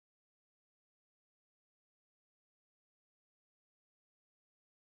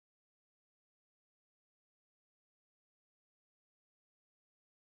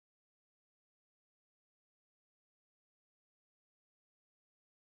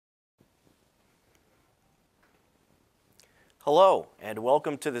Hello, and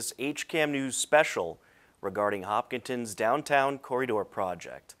welcome to this HCAM News special regarding Hopkinton's Downtown Corridor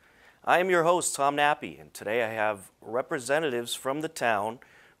Project. I am your host, Tom Nappy, and today I have representatives from the town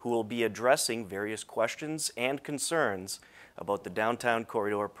who will be addressing various questions and concerns about the Downtown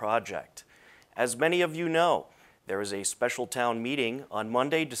Corridor Project. As many of you know, there is a special town meeting on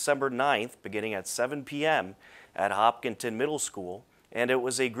Monday, December 9th, beginning at 7 p.m. at Hopkinton Middle School, and it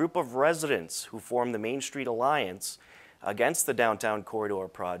was a group of residents who formed the Main Street Alliance against the Downtown Corridor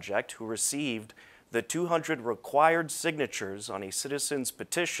Project who received the 200 required signatures on a citizen's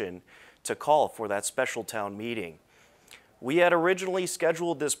petition to call for that special town meeting. We had originally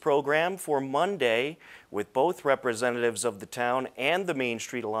scheduled this program for Monday with both representatives of the town and the Main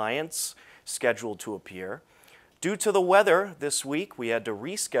Street Alliance scheduled to appear. Due to the weather this week, we had to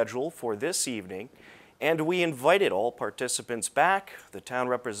reschedule for this evening, and we invited all participants back. The town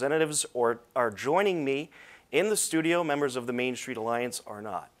representatives are joining me in the studio. Members of the Main Street Alliance are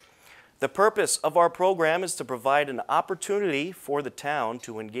not. The purpose of our program is to provide an opportunity for the town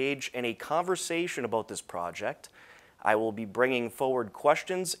to engage in a conversation about this project. I will be bringing forward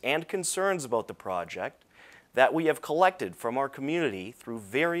questions and concerns about the project that we have collected from our community through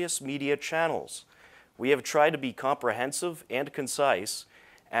various media channels. We have tried to be comprehensive and concise,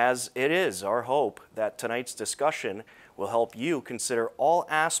 as it is our hope that tonight's discussion will help you consider all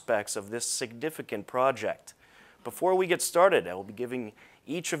aspects of this significant project. Before we get started, I will be giving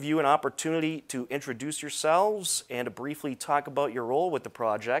each of you an opportunity to introduce yourselves and to briefly talk about your role with the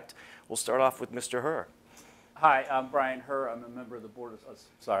project. We'll start off with Mr. Herr. Hi, I'm Brian Herr. I'm a member of the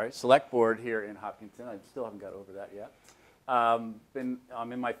Select Board here in Hopkinton. I still haven't got over that yet. I'm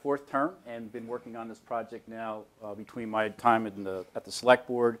in my fourth term and been working on this project now between my time at the Select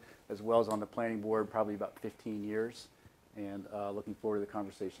Board as well as on the Planning Board, probably about 15 years, and looking forward to the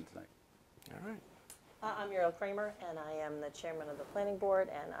conversation tonight. All right. I'm Muriel Kramer, and I am the chairman of the Planning Board,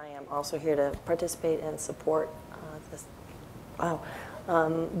 and I am also here to participate and support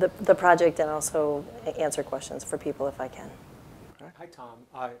the project and also answer questions for people if I can. Hi, Tom.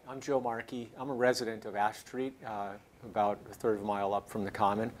 I'm Joe Markey. I'm a resident of Ash Street, about a third of a mile up from the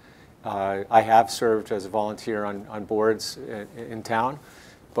Common. I have served as a volunteer on boards in town,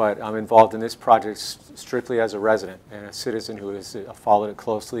 but I'm involved in this project strictly as a resident and a citizen who has followed it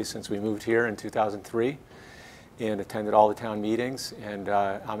closely since we moved here in 2003 and attended all the town meetings, and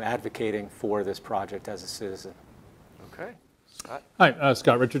I'm advocating for this project as a citizen. Okay. Scott. Hi,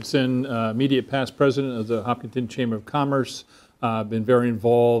 Scott Richardson, immediate past president of the Hopkinton Chamber of Commerce. Been very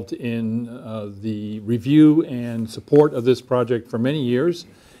involved in the review and support of this project for many years,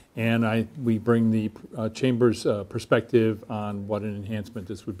 and we bring the Chamber's perspective on what an enhancement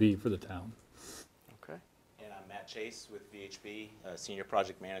this would be for the town. Okay. And I'm Matt Chase with VHB, Senior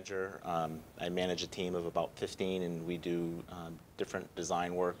Project Manager. I manage a team of about 15, and we do different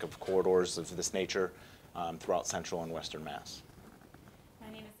design work of corridors of this nature throughout Central and Western Mass. My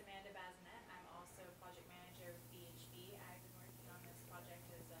name is Amanda Bazinet. I'm also project manager of VHB. I've been working on this project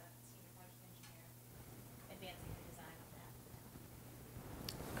as a senior project engineer, advancing the design of that.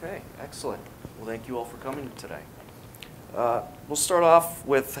 Okay, excellent. Well, thank you all for coming today. We'll start off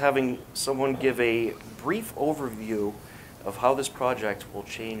with having someone give a brief overview of how this project will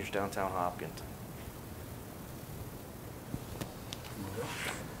change downtown Hopkinton.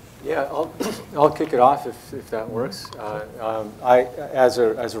 Yeah, I'll kick it off if that works. As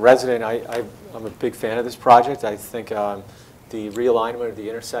a resident, I'm a big fan of this project. I think the realignment of the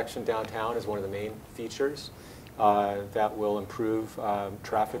intersection downtown is one of the main features that will improve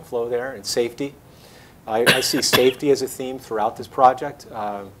traffic flow there and safety. I see safety as a theme throughout this project.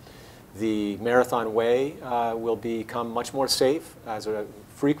 The Marathon Way will become much more safe. As a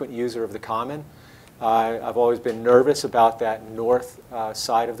frequent user of the Common, I've always been nervous about that north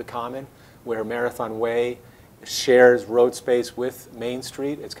side of the Common where Marathon Way shares road space with Main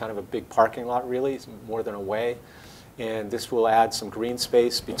Street. It's kind of a big parking lot, really. It's more than a way. And this will add some green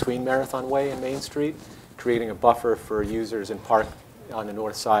space between Marathon Way and Main Street, creating a buffer for users and park on the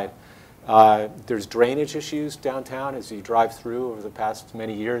north side. There's drainage issues downtown. As you drive through over the past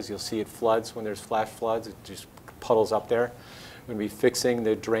many years, you'll see it floods when there's flash floods. It just puddles up there. We're going to be fixing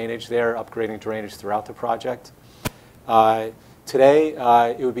the drainage there, upgrading drainage throughout the project. Today,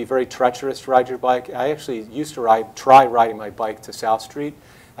 it would be very treacherous to ride your bike. I actually used to try riding my bike to South Street.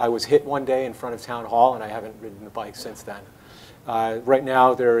 I was hit one day in front of Town Hall, and I haven't ridden the bike since then. Right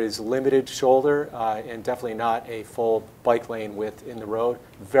now, there is limited shoulder and definitely not a full bike lane width in the road.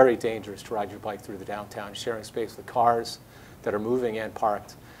 Very dangerous to ride your bike through the downtown, sharing space with cars that are moving and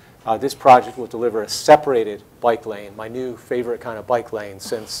parked. This project will deliver a separated bike lane, my new favorite kind of bike lane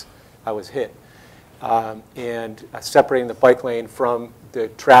since I was hit. and separating the bike lane from the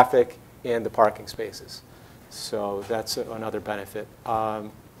traffic and the parking spaces. So that's another benefit.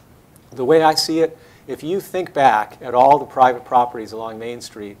 The way I see it, if you think back at all the private properties along Main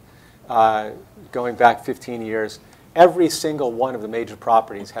Street, going back 15 years, every single one of the major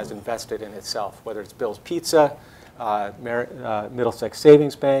properties has invested in itself, whether it's Bill's Pizza, Middlesex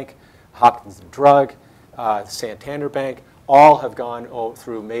Savings Bank, Hopkins Drug, Santander Bank, all have gone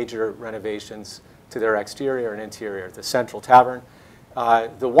through major renovations to their exterior and interior. The Central Tavern.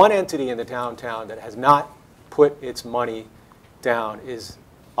 The one entity in the downtown that has not put its money down is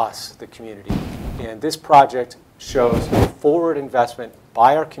us, the community. And this project shows forward investment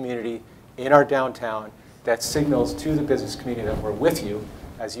by our community in our downtown that signals to the business community that we're with you.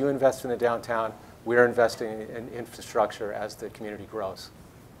 As you invest in the downtown, we're investing in infrastructure as the community grows.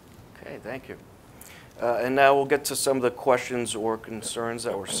 Okay, thank you. And now we'll get to some of the questions or concerns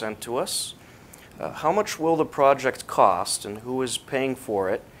that were sent to us. How much will the project cost and who is paying for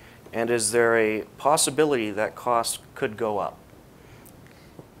it? And is there a possibility that cost could go up?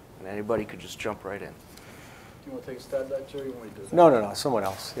 And anybody could just jump right in. Do you want to take a stab at that, Jerry? You want me to do that? No, someone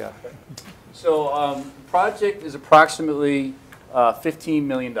else, yeah. So the project is approximately $15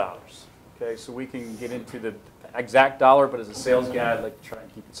 million. Okay, so we can get into the exact dollar, but as a sales guy, I'd like to try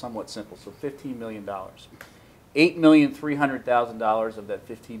and keep it somewhat simple. So $15 million. $8,300,000 of that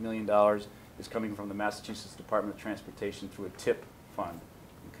 $15 million is coming from the Massachusetts Department of Transportation through a TIP fund.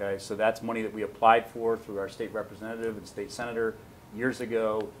 Okay, so that's money that we applied for through our state representative and state senator years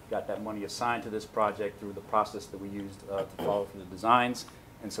ago, got that money assigned to this project through the process that we used to follow for the designs.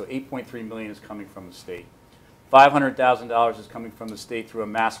 And so $8.3 million is coming from the state. $500,000 is coming from the state through a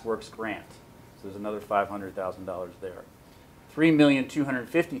MassWorks grant. So there's another $500,000 there.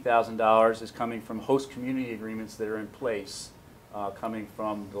 $3,250,000 is coming from host community agreements that are in place, coming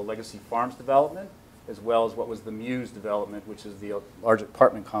from the Legacy Farms development, as well as what was the Muse development, which is the large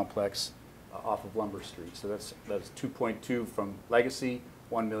apartment complex off of Lumber Street. So that's 2.2 from Legacy,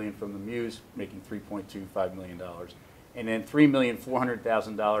 1 million from the Muse, making $3.25 million. And then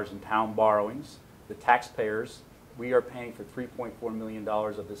 $3,400,000 in town borrowings. The taxpayers, we are paying for $3.4 million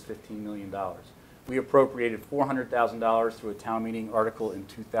of this $15 million. We appropriated $400,000 through a town meeting article in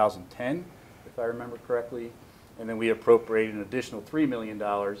 2010, if I remember correctly. And then we appropriated an additional $3 million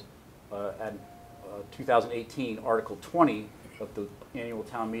at 2018, Article 20 of the annual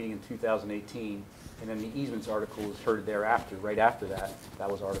town meeting in 2018. And then the easements article was heard thereafter, right after that. That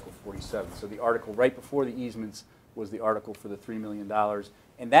was Article 47. So the article right before the easements was the article for the $3 million.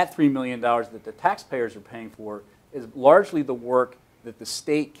 And that $3 million that the taxpayers are paying for is largely the work that the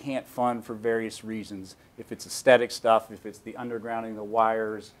state can't fund for various reasons. If it's aesthetic stuff, if it's the undergrounding, the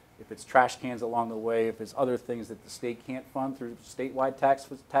wires, if it's trash cans along the way, if it's other things that the state can't fund through statewide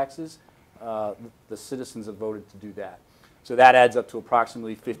taxes, the citizens have voted to do that. So that adds up to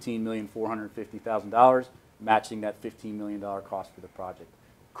approximately $15,450,000, matching that $15 million cost for the project.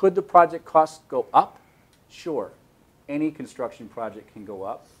 Could the project cost go up? Sure. Any construction project can go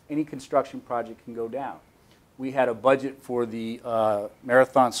up. Any construction project can go down. We had a budget for the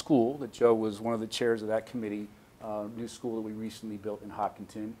Marathon School that Joe was one of the chairs of that committee, new school that we recently built in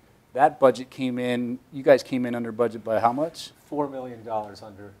Hopkinton. That budget came in, you guys came in under budget by how much? $4 million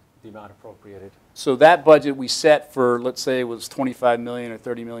under the amount appropriated. So that budget we set for, let's say it was $25 million or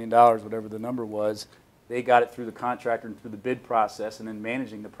 $30 million, whatever the number was. They got it through the contractor and through the bid process and then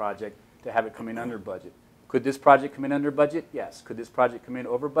managing the project to have it come in under budget. Could this project come in under budget? Yes. Could this project come in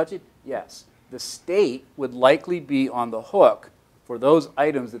over budget? Yes. The state would likely be on the hook for those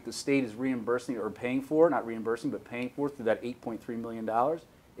items that the state is reimbursing or paying for, not reimbursing, but paying for through that $8.3 million.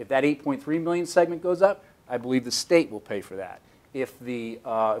 If that $8.3 million segment goes up, I believe the state will pay for that. If we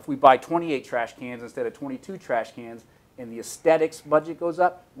buy 28 trash cans instead of 22 trash cans and the aesthetics budget goes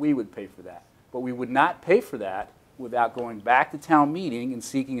up, we would pay for that. But we would not pay for that without going back to town meeting and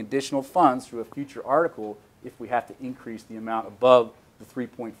seeking additional funds through a future article if we have to increase the amount above the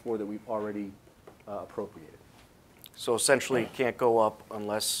 3.4 that we've already appropriated. So essentially it can't go up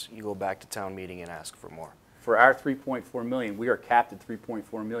unless you go back to town meeting and ask for more. For our $3.4 million, we are capped at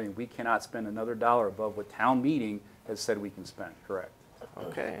 $3.4 million. We cannot spend another dollar above what town meeting has said we can spend, correct?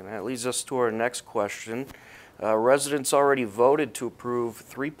 Okay, and that leads us to our next question. Residents already voted to approve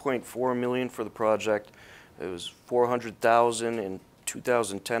 $3.4 million for the project. It was $400,000 in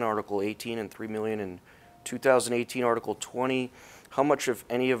 2010 Article 18 and $3 million in 2018 Article 20. How much, if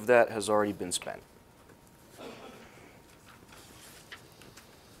any, of that has already been spent?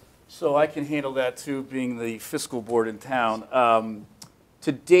 So I can handle that too, being the fiscal board in town.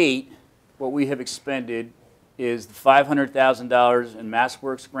 To date, what we have expended is the $500,000 in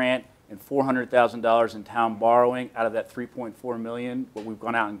MassWorks grant and $400,000 in town borrowing. Out of that $3.4 million, what we've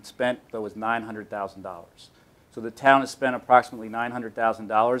gone out and spent, though, was $900,000. So the town has spent approximately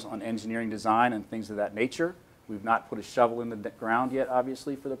 $900,000 on engineering design and things of that nature. We've not put a shovel in the ground yet,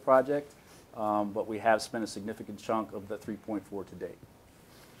 obviously, for the project, but we have spent a significant chunk of the 3.4 to date.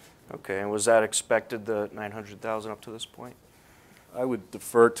 Okay, and was that expected, the 900,000 up to this point? I would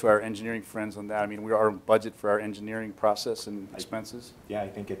defer to our engineering friends on that. I mean, we are on budget for our engineering process and expenses. Yeah, I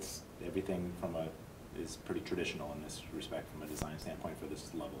think it's, everything is pretty traditional in this respect from a design standpoint for this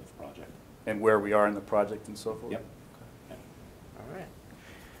level of project. And where we are in the project and so forth? Yep. Yep. All right.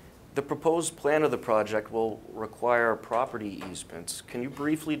 The proposed plan of the project will require property easements. Can you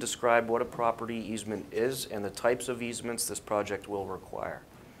briefly describe what a property easement is and the types of easements this project will require?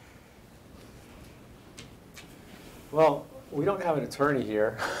 Well, we don't have an attorney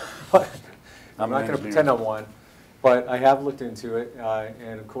here, but I'm not going to engineer. pretend I'm one. But I have looked into it,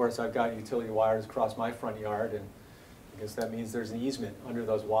 and of course, I've got utility wires across my front yard, and I guess that means there's an easement under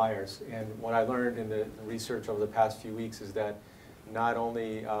those wires. And what I learned in the research over the past few weeks is that not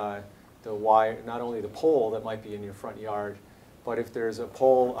only the pole that might be in your front yard, but if there's a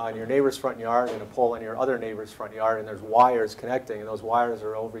pole on your neighbor's front yard and a pole on your other neighbor's front yard, and there's wires connecting, and those wires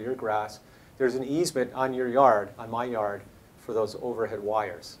are over your grass, there's an easement on your yard, on my yard, for those overhead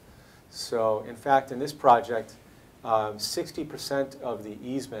wires. So in fact, in this project, 60% of the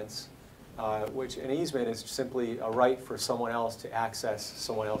easements, which an easement is simply a right for someone else to access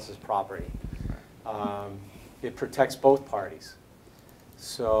someone else's property. It protects both parties.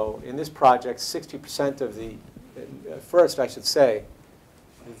 So in this project, 60% of the, first I should say,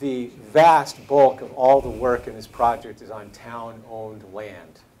 the vast bulk of all the work in this project is on town-owned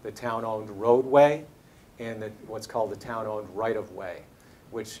land. The town-owned roadway and what's called the town-owned right-of-way,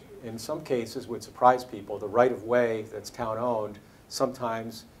 which in some cases would surprise people. The right-of-way that's town-owned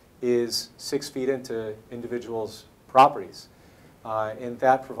sometimes is 6 feet into individuals' properties. And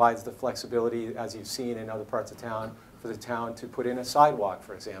that provides the flexibility, as you've seen in other parts of town, for the town to put in a sidewalk,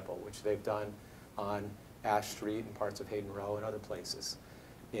 for example, which they've done on Ash Street and parts of Hayden Row and other places,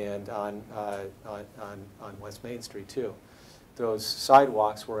 and on West Main Street, too. Those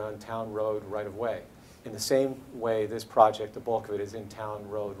sidewalks were on town road right-of-way. In the same way, this project, the bulk of it is in town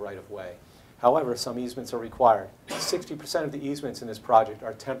road right-of-way. However, some easements are required. 60% of the easements in this project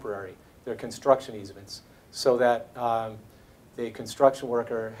are temporary. They're construction easements, so that the construction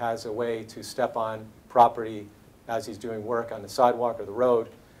worker has a way to step on property as he's doing work on the sidewalk or the road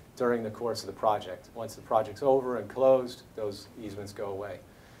during the course of the project. Once the project's over and closed, those easements go away.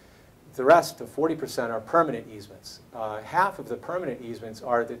 The rest, the 40%, are permanent easements. Half of the permanent easements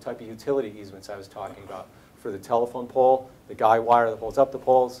are the type of utility easements I was talking about for the telephone pole, the guy wire that holds up the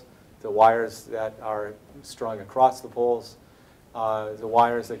poles, the wires that are strung across the poles, the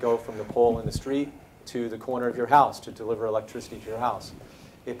wires that go from the pole in the street to the corner of your house to deliver electricity to your house.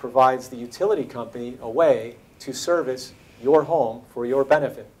 It provides the utility company a way to service your home for your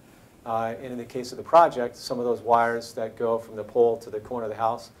benefit. And in the case of the project, some of those wires that go from the pole to the corner of the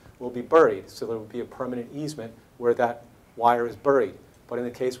house will be buried, so there will be a permanent easement where that wire is buried. But in the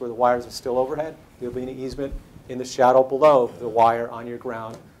case where the wires are still overhead, there will be an easement in the shadow below the wire on your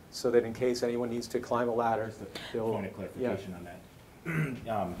ground, so that in case anyone needs to climb a ladder, they'll... Point of clarification on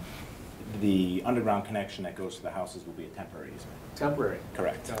that. The underground connection that goes to the houses will be a temporary easement. Temporary.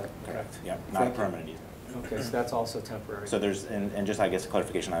 Correct. Got it. Correct. Yep. Not Thank a you. permanent easement. Okay, so that's also temporary. So there's, and just I guess a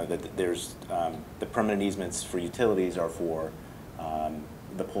clarification on that, there's the permanent easements for utilities are for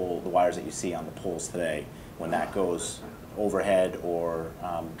the pole, the wires that you see on the poles today. When that goes overhead or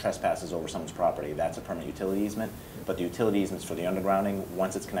trespasses over someone's property, that's a permanent utility easement. But the utility easements for the undergrounding,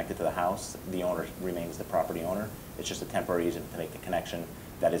 once it's connected to the house, the owner remains the property owner. It's just a temporary easement to make the connection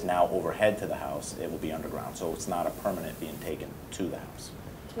that is now overhead to the house. It will be underground, so it's not a permanent being taken to the house.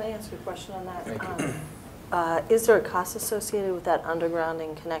 Can I ask you a question on that? Thank you. Is there a cost associated with that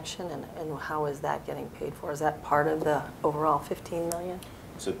undergrounding connection, and how is that getting paid for? Is that part of the overall $15 million?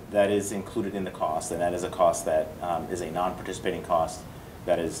 So that is included in the cost, and that is a cost that is a non-participating cost.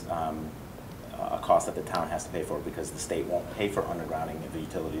 That is a cost that the town has to pay for because the state won't pay for undergrounding of the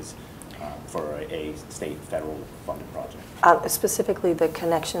utilities for a state, federal funded project. Specifically, the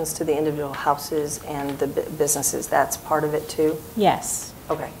connections to the individual houses and the businesses, that's part of it too? Yes.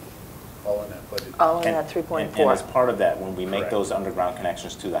 Okay. All in that budget. All in And- that 3.4? And as part of that, when we make Correct. those underground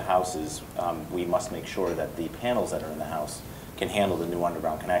connections to the houses, we must make sure that the panels that are in the house can handle the new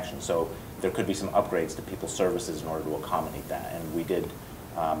underground connection. So there could be some upgrades to people's services in order to accommodate that. And we did,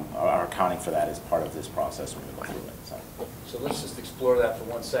 are accounting for that as part of this process when we go through it. So. So let's just explore that for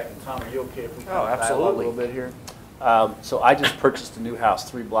 1 second. Tom, are you okay if we Oh, dialogue absolutely. a little bit here? So I just purchased a new house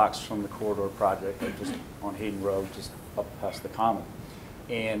 3 blocks from the corridor project, just on Hayden Road, just up past the Common.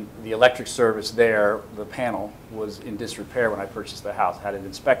 And the electric service there, the panel, was in disrepair when I purchased the house. Had it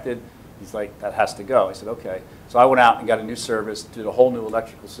inspected. He's like, that has to go. I said, okay. So I went out and got a new service, did a whole new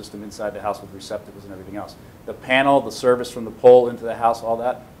electrical system inside the house with receptacles and everything else. The panel, the service from the pole into the house, all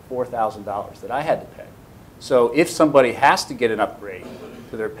that, $4,000 that I had to pay. So if somebody has to get an upgrade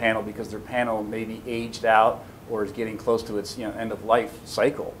to their panel because their panel may be aged out or is getting close to its end of life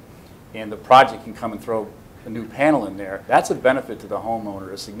cycle, and the project can come and throw a new panel in there, that's a benefit to the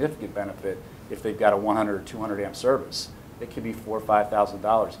homeowner, a significant benefit if they've got a 100 or 200 amp service. It could be $4,000 or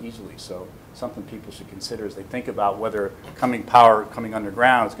 $5,000 easily. So something people should consider as they think about whether power coming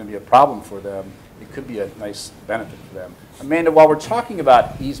underground is going to be a problem for them. It could be a nice benefit for them. Amanda, while we're talking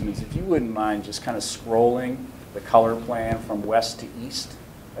about easements, if you wouldn't mind just kind of scrolling the color plan from west to east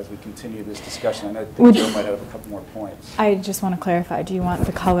as we continue this discussion. I know Joe might have a couple more points. I just want to clarify, do you want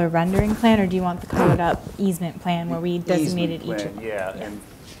the color rendering plan or do you want the colored up easement plan where we designated each of them? Yeah, and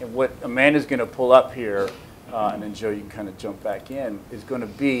what Amanda's going to pull up here, and then Joe, you can kind of jump back in, is going to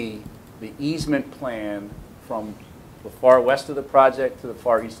be the easement plan from the far west of the project to the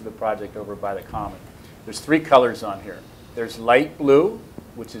far east of the project over by the Common. There's 3 colors on here. There's light blue,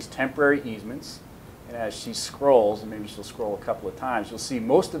 which is temporary easements. And as she scrolls, and maybe she'll scroll a couple of times, you'll see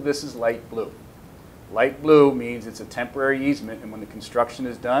most of this is light blue. Light blue means it's a temporary easement, and when the construction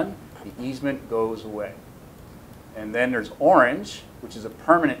is done, the easement goes away. And then there's orange, which is a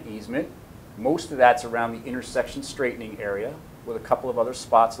permanent easement. Most of that's around the intersection straightening area with a couple of other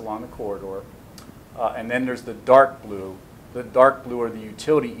spots along the corridor. And then there's the dark blue. The dark blue are the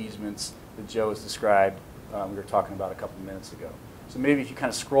utility easements that Joe has described, we were talking about a couple of minutes ago. So maybe if you kind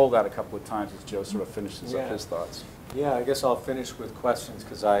of scroll that a couple of times as Joe sort of finishes up his thoughts. Yeah, I guess I'll finish with questions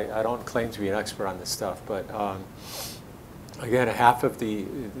because I don't claim to be an expert on this stuff. But again, half of the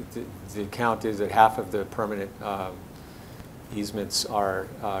count is that half of the permanent easements are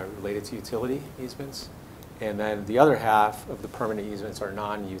related to utility easements. And then the other half of the permanent easements are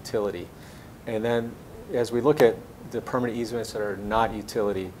non-utility. And then as we look at the permanent easements that are not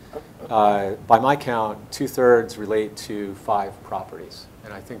utility, by my count, 2/3 relate to 5 properties.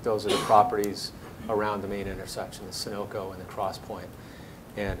 And I think those are the properties around the main intersection, the Sunoco and the Cross Point,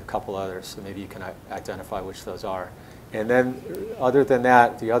 and a couple others. So maybe you can identify which those are. And then other than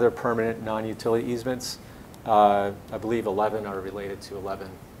that, the other permanent non-utility easements, I believe 11 are related to 11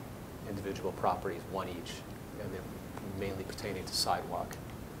 individual properties, 1 each. And they're mainly pertaining to sidewalk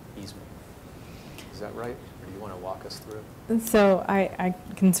easement. Is that right? Or do you want to walk us through? So I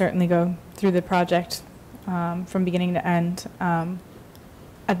can certainly go through the project from beginning to end.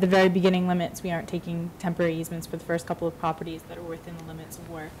 At the very beginning limits, we aren't taking temporary easements for the first couple of properties that are within the limits of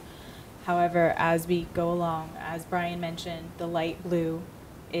work. However, as we go along, as Brian mentioned, the light blue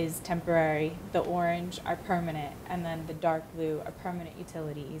is temporary, the orange are permanent, and then the dark blue are permanent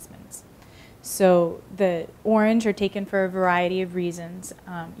utility easements. So the orange are taken for a variety of reasons.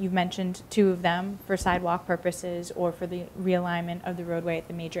 You've mentioned 2 of them for sidewalk purposes or for the realignment of the roadway at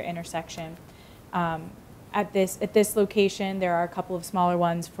the major intersection. At this location, there are a couple of smaller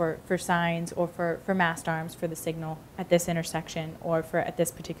ones for signs or for mast arms for the signal at this intersection, or for, at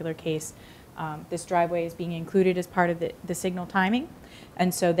this particular case, this driveway is being included as part of the signal timing.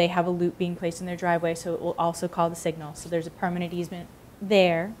 And so they have a loop being placed in their driveway, so it will also call the signal. So there's a permanent easement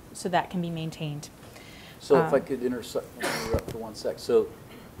there, so that can be maintained. So if I could interrupt for 1 sec. So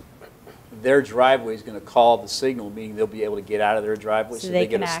their driveway is going to call the signal, meaning they'll be able to get out of their driveway, so they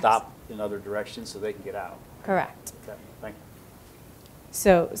get to stop in other directions so they can get out. Correct. Okay, thank you.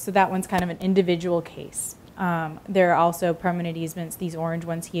 So that one's kind of an individual case. There are also permanent easements. These orange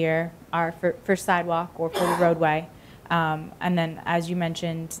ones here are for sidewalk or for the roadway. And then, as you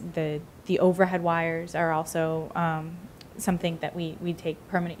mentioned, the overhead wires are also something that we take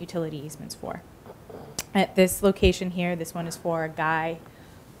permanent utility easements for. At this location here, this one is for a guy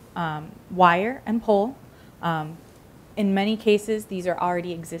wire and pole. In many cases, these are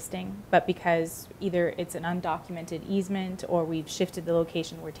already existing, but because either it's an undocumented easement or we've shifted the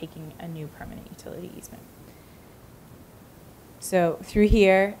location, we're taking a new permanent utility easement. So through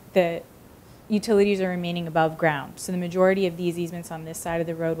here, the utilities are remaining above ground. So the majority of these easements on this side of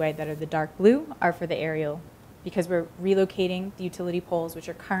the roadway that are the dark blue are for the aerial, because we're relocating the utility poles, which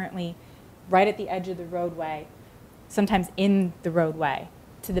are currently right at the edge of the roadway, sometimes in the roadway,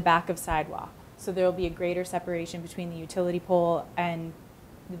 to the back of sidewalk. So there will be a greater separation between the utility pole and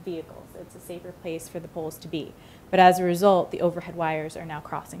the vehicles. It's a safer place for the poles to be. But as a result, the overhead wires are now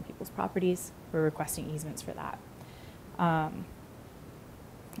crossing people's properties. We're requesting easements for that.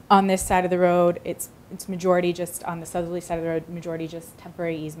 On this side of the road, it's It's majority just on the southerly side of the road, majority just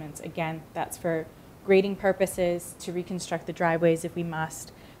temporary easements. Again, that's for grading purposes, to reconstruct the driveways if we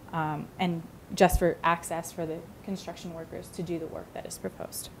must, and just for access for the construction workers to do the work that is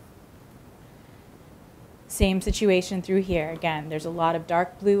proposed. Same situation through here. Again, there's a lot of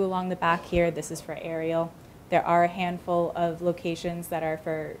dark blue along the back here. This is for aerial. There are a handful of locations that are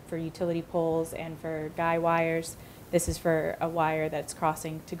for utility poles and for guy wires. This is for a wire that's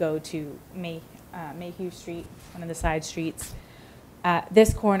crossing to go to Mayhew Street, one of the side streets. At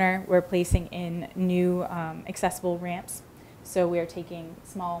this corner, we're placing in new accessible ramps. So we are taking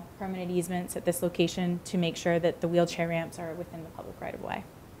small permanent easements at this location to make sure that the wheelchair ramps are within the public right-of-way.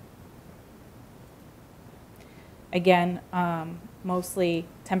 Again, mostly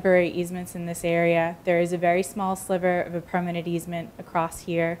temporary easements in this area. There is a very small sliver of a permanent easement across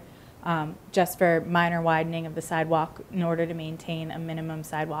here, just for minor widening of the sidewalk in order to maintain a minimum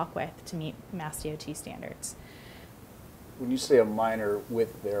sidewalk width to meet Mass DOT standards. When you say a minor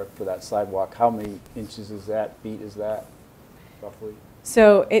width there for that sidewalk, how many inches is that, feet is that, roughly?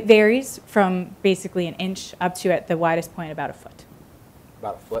 So it varies from basically an inch up to, at the widest point, about a foot.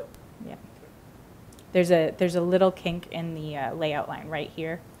 About a foot? Yeah. There's a little kink in the layout line right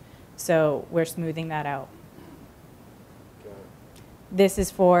here, so we're smoothing that out. This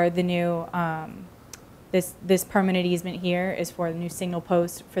is for the new, this permanent easement here is for the new signal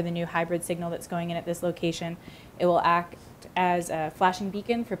post for the new hybrid signal that's going in at this location. It will act as a flashing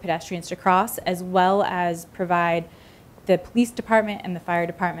beacon for pedestrians to cross, as well as provide the police department and the fire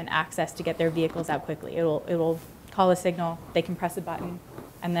department access to get their vehicles out quickly. It will call a signal, they can press a button,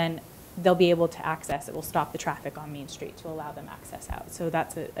 and then they'll be able to access. It will stop the traffic on Main Street to allow them access out. So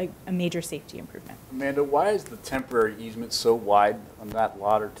that's a major safety improvement. Amanda, why is the temporary easement so wide on that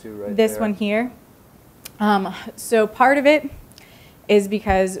lot or two right there? This one here. So part of it is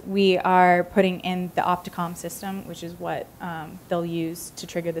because we are putting in the Opticom system, which is what they'll use to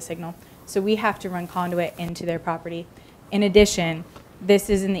trigger the signal. So we have to run conduit into their property. In addition, this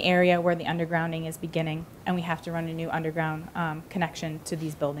is in the area where the undergrounding is beginning, and we have to run a new underground connection to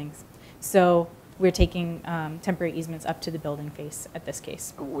these buildings. So we're taking temporary easements up to the building face at this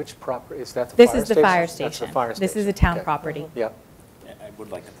case. Which property, is that the This fire is the station? fire That's station. the fire station. This is a town Okay. property. Yeah. I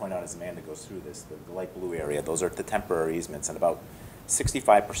would like to point out, as Amanda goes through this, the light blue area, those are the temporary easements, and about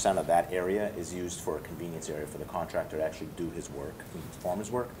 65% of that area is used for a convenience area for the contractor to actually do his work, perform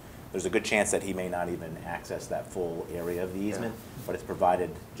his work. There's a good chance that he may not even access that full area of the easement, but it's provided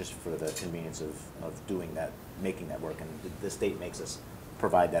just for the convenience of doing that, making that work, and the state makes us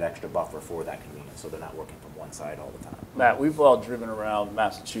provide that extra buffer for that convenience, so they're not working from one side all the time. Matt, we've all driven around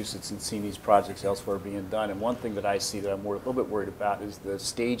Massachusetts and seen these projects elsewhere being done, and one thing that I see that I'm a little bit worried about is the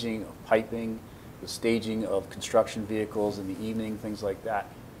staging of piping, the staging of construction vehicles in the evening, things like that.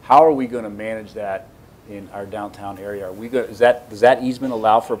 How are we going to manage that in our downtown area? Are we going, does that easement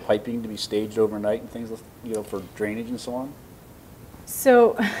allow for piping to be staged overnight and things, you know, for drainage and so on?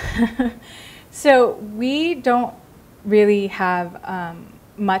 So, so we don't really have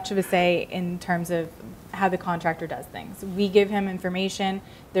much of a say in terms of how the contractor does things. We give him information.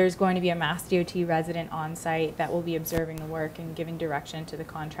 There's going to be a Mass DOT resident on site that will be observing the work and giving direction to the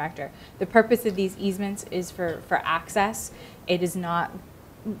contractor. The purpose of these easements is for access. It is not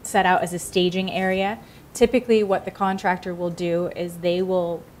set out as a staging area. Typically what the contractor will do is they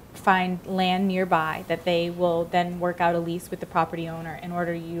will find land nearby that they will then work out a lease with the property owner in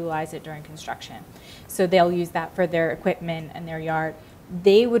order to utilize it during construction. So they'll use that for their equipment and their yard.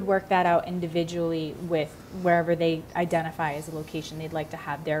 They would work that out individually with wherever they identify as a location they'd like to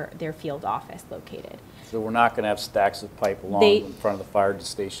have their field office located. So we're not going to have stacks of pipe along in front of the fire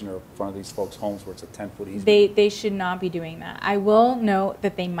station or in front of these folks' homes where it's a 10-foot easement? They should not be doing that. I will note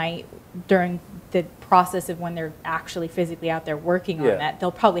that they might, during the process of when they're actually physically out there working on that, they'll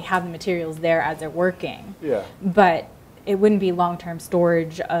probably have the materials there as they're working. Yeah. But it wouldn't be long-term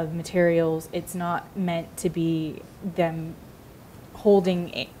storage of materials. It's not meant to be them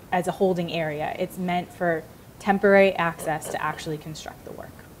holding as a holding area. It's meant for temporary access to actually construct the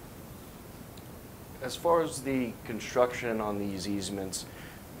work. As far as the construction on these easements,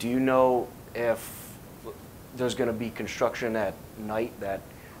 do you know if there's going to be construction at night that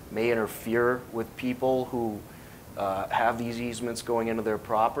may interfere with people who have these easements going into their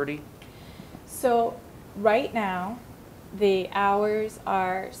property? So right now, the hours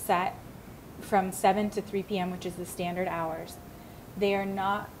are set from 7 to 3 p.m., which is the standard hours. They are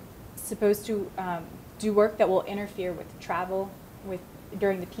not supposed to do work that will interfere with travel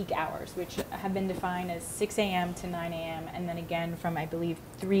during the peak hours, which have been defined as 6 a.m. to 9 a.m. and then again from, I believe,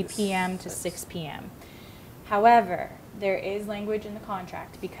 3 p.m. to 6 p.m. However, there is language in the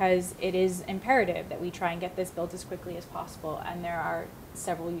contract because it is imperative that we try and get this built as quickly as possible. And there are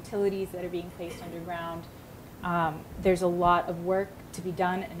several utilities that are being placed underground. There's a lot of work to be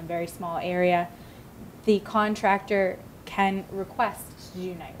done in a very small area. The contractor can request to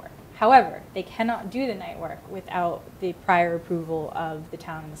do night work. However, they cannot do the night work without the prior approval of the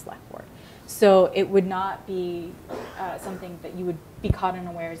town and the select board. So it would not be something that you would be caught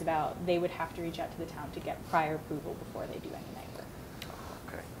unawares about. They would have to reach out to the town to get prior approval before they do any night work.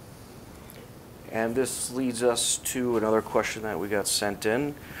 Okay. And this leads us to another question that we got sent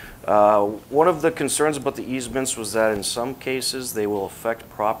in. One of the concerns about the easements was that in some cases they will affect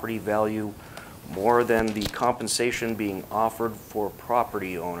property value more than the compensation being offered for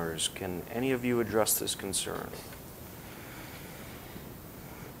property owners. Can any of you address this concern?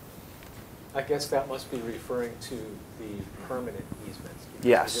 I guess that must be referring to the permanent easements. Because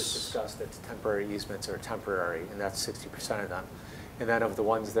Yes. We just discussed that temporary easements are temporary, and that's 60% of them. And then of the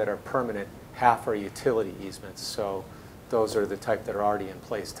ones that are permanent, half are utility easements. So those are the type that are already in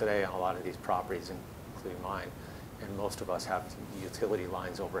place today on a lot of these properties, including mine. And most of us have utility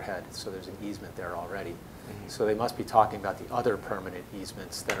lines overhead, so there's an easement there already. So they must be talking about the other permanent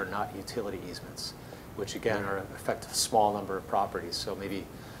easements that are not utility easements, which again are affect a small number of properties. So maybe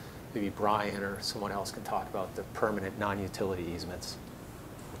Brian or someone else can talk about the permanent non-utility easements.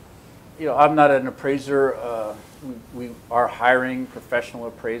 You know, I'm not an appraiser. We are hiring professional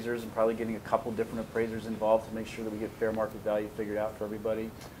appraisers and probably getting a couple different appraisers involved to make sure that we get fair market value figured out for everybody.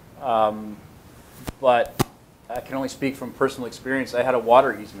 But I can only speak from personal experience. I had a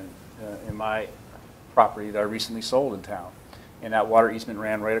water easement in my property that I recently sold in town, and that water easement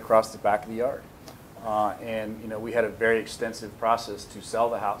ran right across the back of the yard. And you know, we had a very extensive process to sell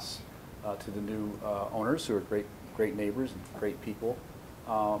the house to the new owners, who are great neighbors and great people.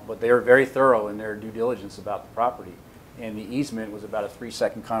 But they were very thorough in their due diligence about the property. And the easement was about a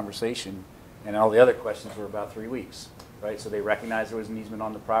 3-second conversation, and all the other questions were about 3 weeks, right? So they recognized there was an easement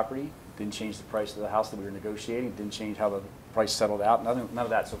on the property, didn't change the price of the house that we were negotiating, didn't change how the price settled out, none of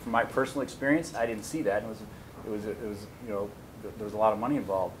that. So from my personal experience, I didn't see that. It was you know, there was a lot of money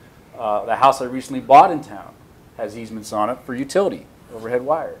involved. The house I recently bought in town has easements on it for utility, overhead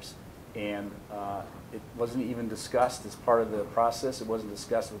wires. And it wasn't even discussed as part of the process. It wasn't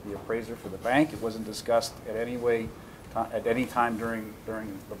discussed with the appraiser for the bank. It wasn't discussed at any time during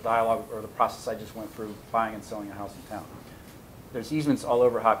the dialogue or the process I just went through buying and selling a house in town. There's easements all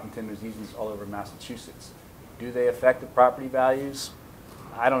over Hopkinton. There's easements all over Massachusetts. Do they affect the property values?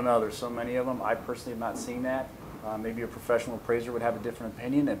 I don't know. There's so many of them. I personally have not seen that. Maybe a professional appraiser would have a different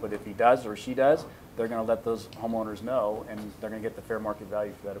opinion, but if he does or she does, they're going to let those homeowners know, and they're going to get the fair market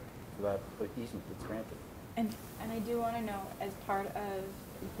value for that easement that's granted. And I do want to know, as part of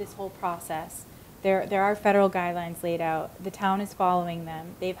this whole process, there are federal guidelines laid out. The town is following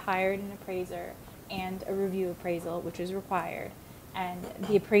them. They've hired an appraiser and a review appraisal, which is required. And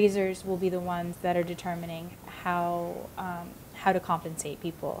the appraisers will be the ones that are determining how to compensate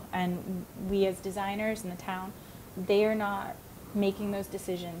people. And we as designers in the town, they are not making those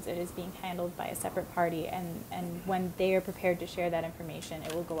decisions. It is being handled by a separate party, and when they are prepared to share that information,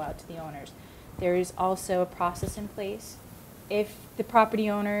 it will go out to the owners. There is also a process in place. If the property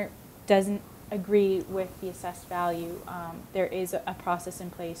owner doesn't agree with the assessed value, there is a process in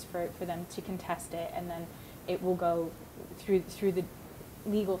place for them to contest it, and then it will go through the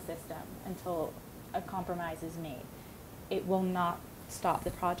legal system until a compromise is made. It will not stop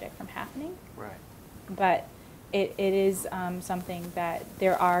the project from happening. Right. But it is something that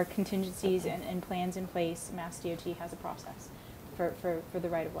there are contingencies and plans in place. Mass DOT has a process for the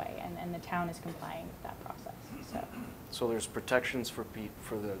right-of-way, and the town is complying with that process. So there's protections for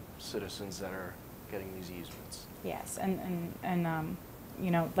the citizens that are getting these easements. Yes, and you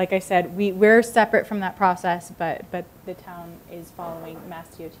know, like I said, we're separate from that process, but the town is following Mass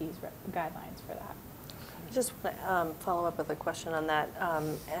DOT's guidelines for that. I just want to follow up with a question on that.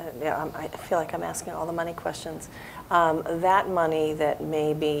 And, yeah, I feel like I'm asking all the money questions. That money that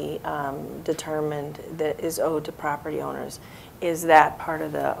may be determined that is owed to property owners, is that part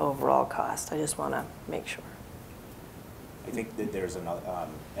of the overall cost? I just want to make sure. I think that there's an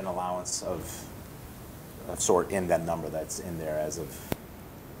allowance of sort in that number that's in there as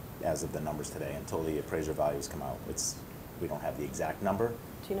of the numbers today. Until the appraiser values come out, we don't have the exact number.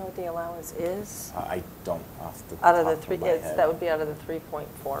 Do you know what the allowance is? I don't off the Out of top the three, of my head. that would be out of the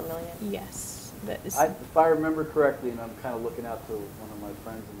 3.4 million. Yes. That is, If I remember correctly, and I'm kind of looking out to one of my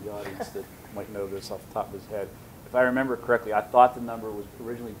friends in the audience that might know this off the top of his head. If I remember correctly, I thought the number was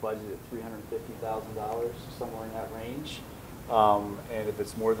originally budgeted at $350,000, somewhere in that range. And if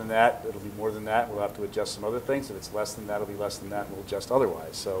it's more than that, it'll be more than that. We'll have to adjust some other things. If it's less than that, it'll be less than that, and we'll adjust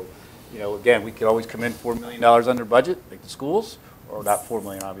otherwise. So, you know, again, we could always come in $4 million under budget, like the schools, or not $4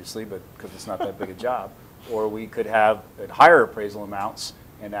 million, obviously, but because it's not that big a job. Or we could have higher appraisal amounts,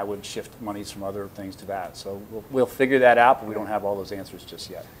 and that would shift monies from other things to that. So we'll figure that out, but we don't have all those answers just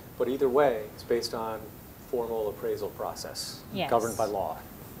yet. But either way, it's based on formal appraisal process, Yes. governed by law.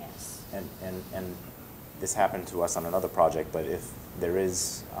 Yes. And this happened to us on another project, but if there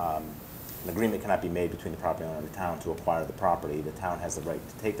is, an agreement cannot be made between the property owner and the town to acquire the property, the town has the right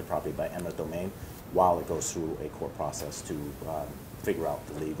to take the property by eminent domain while it goes through a court process to figure out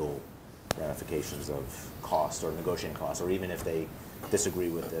the legal ramifications of cost or negotiating costs, or even if they disagree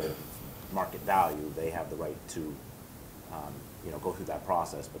with the market value, they have the right to you know, go through that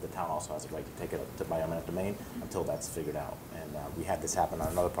process, but the town also has the right to take it up to by eminent domain until that's figured out. And we had this happen on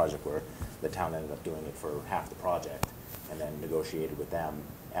another project where the town ended up doing it for half the project and then negotiated with them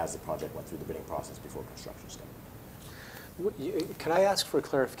as the project went through the bidding process before construction started. Can I ask for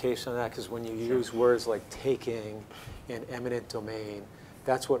clarification on that? Because when you use words like taking and eminent domain,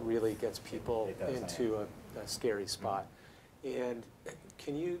 that's what really gets people It does, into a scary spot. And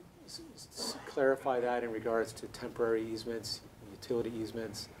can you clarify that in regards to temporary easements, utility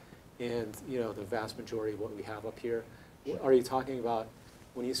easements, and, you know, the vast majority of what we have up here? Are you talking about,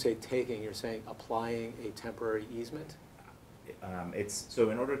 when you say taking, you're saying applying a temporary easement? So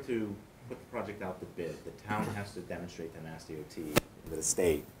in order to put the project out to bid, the town has to demonstrate to Mass DOT, to the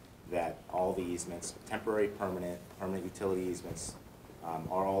state, that all the easements, temporary, permanent utility easements,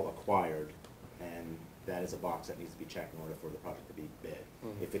 are all acquired, and that is a box that needs to be checked in order for the project to be bid.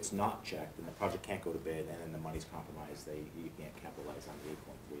 Mm-hmm. If it's not checked, then the project can't go to bid, and then the money's compromised. You can't capitalize on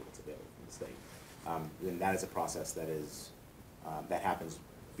the 8.3 that's available from the state. And that is a process that is that happens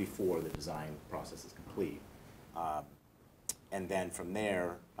before the design process is complete. And then from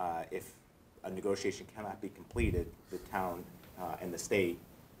there, if a negotiation cannot be completed, the town and the state,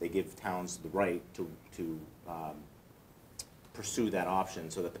 they give towns the right to pursue that option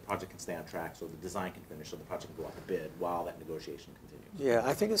so that the project can stay on track, so the design can finish, so the project can go out to bid while that negotiation continues. Yeah,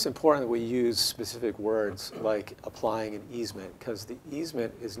 I think it's important that we use specific words like applying an easement, because the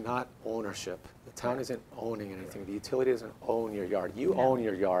easement is not ownership. The town isn't owning anything. The utility doesn't own your yard. You own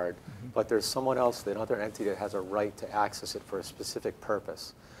your yard, but there's someone else, another entity that has a right to access it for a specific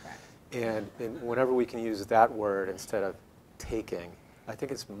purpose. And whenever we can use that word instead of taking, I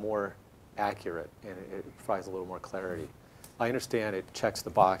think it's more accurate and it provides a little more clarity. I understand it checks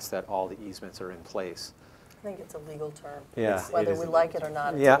the box that all the easements are in place. I think it's a legal term. Yeah. It's whether we like it or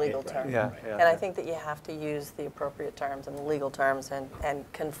not, it's Yeah. a legal term. Yeah, yeah. And I think that you have to use the appropriate terms and the legal terms and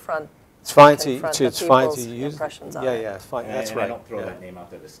confront It's fine to confront the it's fine to people's use. impressions on Yeah, it. yeah, it's fine. And, That's and right. I don't throw yeah. that name out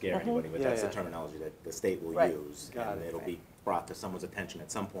there to scare anybody, but Yeah, that's yeah. the terminology that the state will Right. use. Got And it. it'll be brought to someone's attention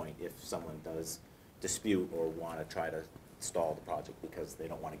at some point if someone does dispute or want to try to stall the project because they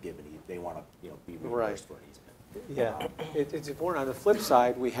don't want to give any, they want to, you know, be Right. reimbursed for an easement. Yeah, it's important. On the flip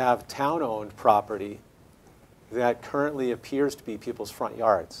side, we have town-owned property that currently appears to be people's front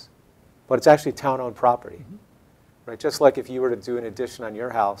yards, but it's actually town-owned property, right? Just like if you were to do an addition on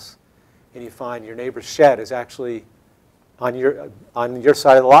your house and you find your neighbor's shed is actually on your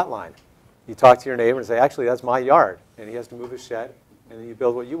side of the lot line. You talk to your neighbor and say, actually, that's my yard, and he has to move his shed, and then you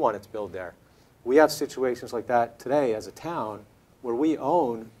build what you want it to build there. We have situations like that today as a town where we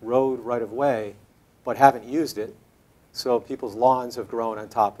own road right-of-way but haven't used it, so people's lawns have grown on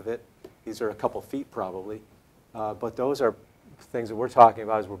top of it. These are a couple feet probably, but those are things that we're talking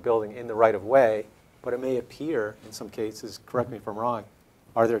about as we're building in the right-of-way, but it may appear in some cases, correct me if I'm wrong,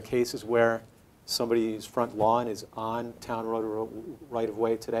 are there cases where somebody's front lawn is on town road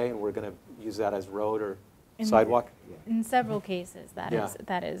right-of-way today and we're going to use that as road or In- sidewalk? In several cases, that Yeah.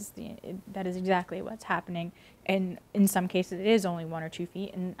 is exactly what's happening. And in some cases, it is only 1 or 2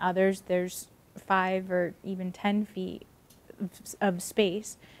 feet. In others, there's 5 or even 10 feet of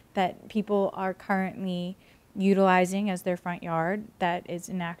space that people are currently utilizing as their front yard that is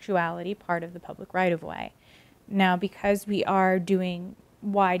in actuality part of the public right-of-way. Now, because we are doing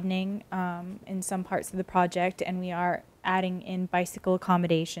widening in some parts of the project and we are adding in bicycle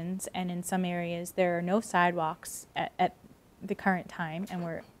accommodations, and in some areas there are no sidewalks at the current time, and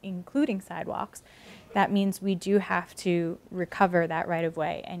we're including sidewalks, that means we do have to recover that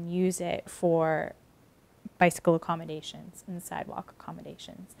right-of-way and use it for bicycle accommodations and sidewalk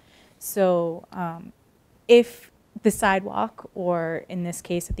accommodations. So if the sidewalk, or in this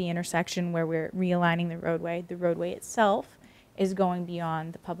case at the intersection where we're realigning the roadway itself is going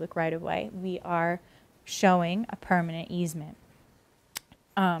beyond the public right-of-way, we are showing a permanent easement.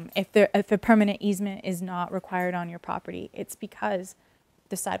 if a permanent easement is not required on your property, it's because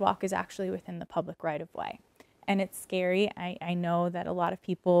the sidewalk is actually within the public right of way. And it's scary. I know that a lot of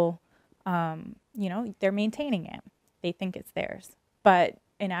people, you know, they're maintaining it. They think it's theirs. But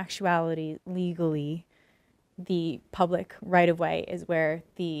in actuality, legally, the public right of way is where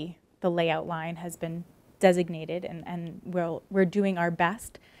the layout line has been designated, and we're doing our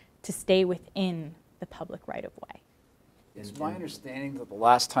best to stay within the public right of way. It's my understanding that the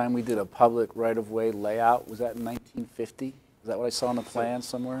last time we did a public right-of-way layout, was that in 1950? Is that what I saw on the plan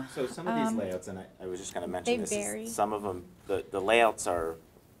somewhere? So some of these layouts, and I was just going to mention they this, vary. some of them, the layouts are,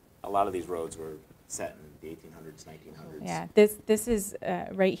 a lot of these roads were set in the 1800s, 1900s. Yeah, this is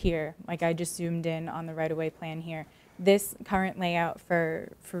right here, like I just zoomed in on the right-of-way plan here. This current layout for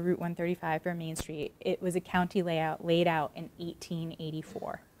Route 135 for Main Street, it was a county layout laid out in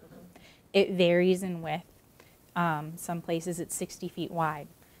 1884. It varies in width. Some places it's 60 feet wide.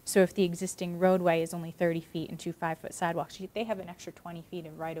 So if the existing roadway is only 30 feet and 2 5-foot sidewalks, they have an extra 20 feet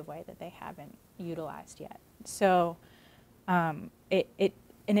of right-of-way that they haven't utilized yet. So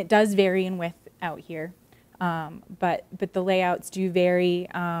it does vary in width out here, but the layouts do vary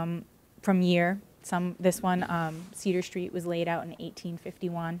from year. This one, Cedar Street, was laid out in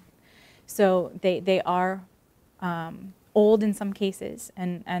 1851. So they are old in some cases,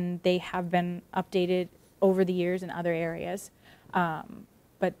 and they have been updated over the years in other areas,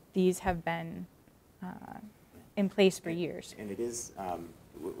 but these have been in place for years. And it is,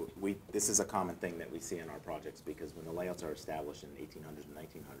 this is a common thing that we see in our projects, because when the layouts are established in 1800s and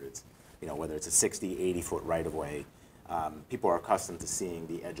 1900s, you know, whether it's a 60, 80-foot right-of-way, people are accustomed to seeing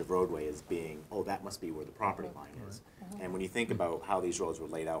the edge of roadway as being, oh, that must be where the property line is. And when you think about how these roads were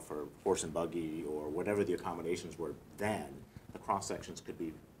laid out for horse and buggy or whatever the accommodations were then, the cross sections could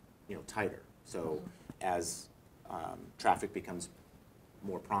be, you know, tighter. So as traffic becomes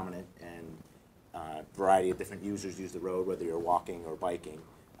more prominent and a variety of different users use the road, whether you're walking or biking,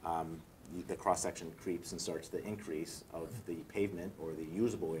 the cross-section creeps and starts to increase of the pavement or the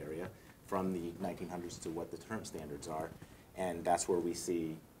usable area from the 1900s to what the current standards are. And that's where we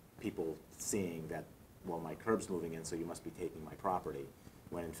see people seeing that, well, my curb's moving in, so you must be taking my property.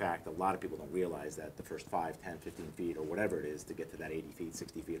 When in fact, a lot of people don't realize that the first 5, 10, 15 feet or whatever it is to get to that 80 feet,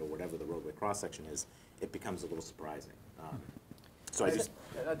 60 feet or whatever the roadway cross-section is, it becomes a little surprising. So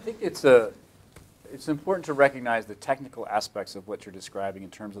I think it's important to recognize the technical aspects of what you're describing in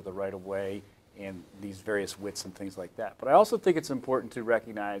terms of the right-of-way and these various widths and things like that. But I also think it's important to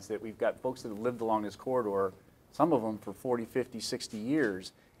recognize that we've got folks that have lived along this corridor, some of them for 40, 50, 60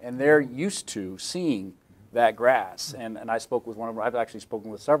 years, and they're used to seeing that grass. And I spoke with one of them. I've actually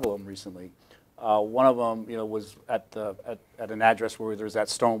spoken with several of them recently. One of them, you know, was at an address where there's that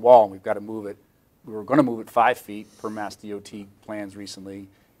stone wall, and we've got to move it. We were going to move it 5 feet per Mass DOT plans recently,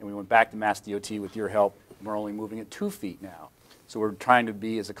 and we went back to Mass DOT with your help, and we're only moving it 2 feet now. So we're trying to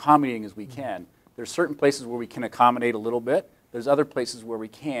be as accommodating as we can. There's certain places where we can accommodate a little bit. There's other places where we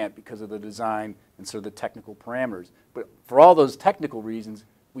can't because of the design and sort of the technical parameters. But for all those technical reasons,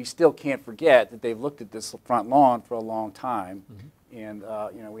 we still can't forget that they've looked at this front lawn for a long time. And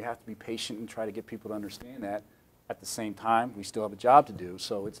you know, we have to be patient and try to get people to understand that. At the same time, we still have a job to do.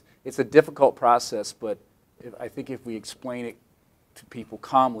 So it's a difficult process, but I think if we explain it to people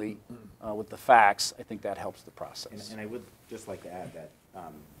calmly with the facts, I think that helps the process. And I would just like to add that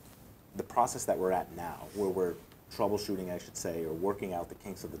the process that we're at now, where we're troubleshooting, I should say, or working out the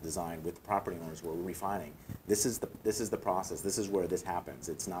kinks of the design with the property owners, where we're refining, this is the process. This is where this happens.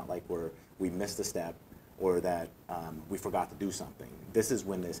 It's not like we missed a step or that we forgot to do something. This is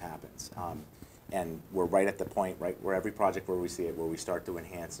when this happens. And we're right at the point, right, where every project where we see it, where we start to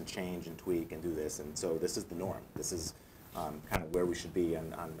enhance and change and tweak and do this. And so this is the norm. This is kind of where we should be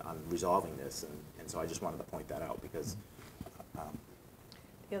on resolving this. And so I just wanted to point that out because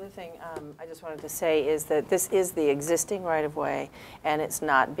the other thing I just wanted to say is that this is the existing right-of-way, and it's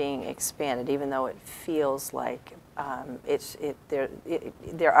not being expanded, even though it feels like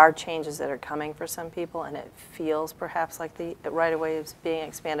there are changes that are coming for some people, and it feels perhaps like the right-of-way is being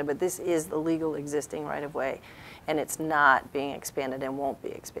expanded, but this is the legal existing right-of-way, and it's not being expanded and won't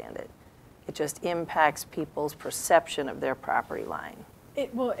be expanded. It just impacts people's perception of their property line.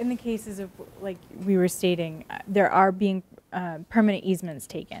 Well, in the cases of, like we were stating, there are being permanent easements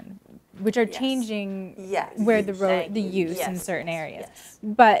taken, which are changing where the use in certain areas. Yes.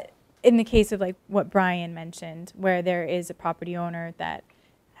 But in the case of like what Brian mentioned, where there is a property owner that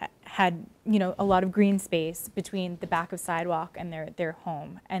had, you know, a lot of green space between the back of sidewalk and their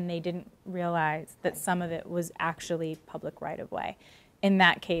home, and they didn't realize that some of it was actually public right of way. in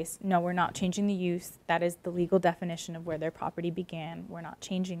that case, no, we're not changing the use. That is the legal definition of where their property began. We're not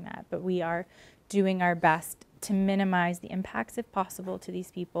changing that, but we are doing our best to minimize the impacts if possible to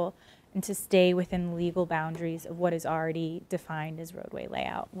these people and to stay within the legal boundaries of what is already defined as roadway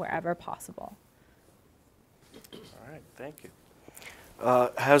layout wherever possible. All right, thank you.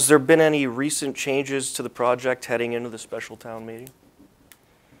 Has there been any recent changes to the project heading into the special town meeting?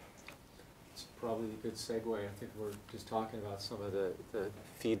 It's probably a good segue. I think we're just talking about some of the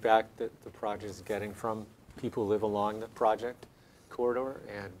feedback that the project is getting from people who live along the project corridor,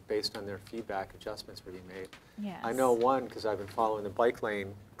 and based on their feedback, adjustments are being made. Yes. I know one, because I've been following the bike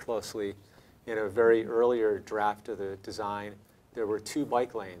lane closely. In a very earlier draft of the design, there were 2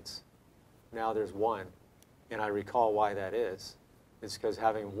 bike lanes. Now there's 1, and I recall why that is. It's because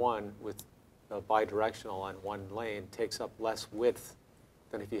having one with a bidirectional on 1 lane takes up less width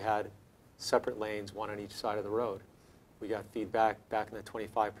than if you had separate lanes, 1 on each side of the road. We got feedback back in the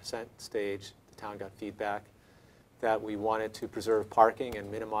 25% stage. The town got feedback that we wanted to preserve parking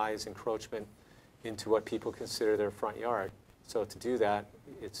and minimize encroachment into what people consider their front yard. So to do that,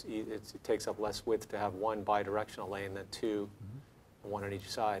 it takes up less width to have 1 bidirectional lane than 2, 1 on each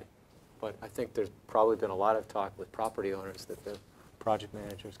side. But I think there's probably been a lot of talk with property owners that the project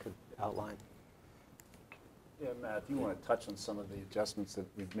managers could outline. Yeah, Matt, if you want to touch on some of the adjustments that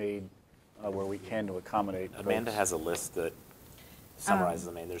we've made where we can to accommodate Amanda folks. has a list that summarizes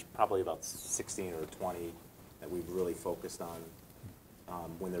them. I mean, there's probably about 16 or 20 that we've really focused on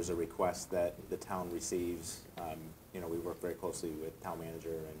when there's a request that the town receives. You know, we work very closely with town manager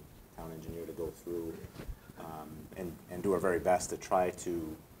and town engineer to go through and do our very best to try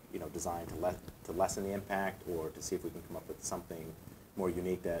to, you know, design to lessen the impact, or to see if we can come up with something more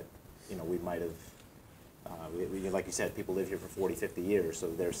unique that, you know, we might have, like you said, people live here for 40, 50 years, so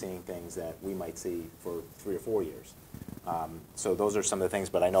they're seeing things that we might see for 3 or 4 years. So those are some of the things,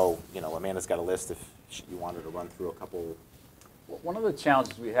 but I know, you know, Amanda's got a list if you wanted to run through a couple. Well, one of the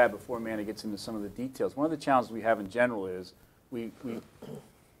challenges we have, before Amanda gets into some of the details, one of the challenges we have in general is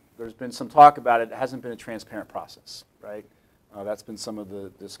there's been some talk about it. It hasn't been a transparent process, right? That's been some of the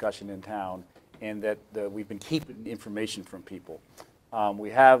discussion in town, and that we've been keeping information from people. We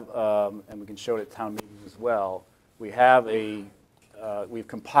have, and we can show it at town meetings as well, we have we've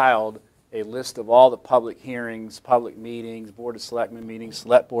compiled a list of all the public hearings, public meetings, Board of Selectmen meetings,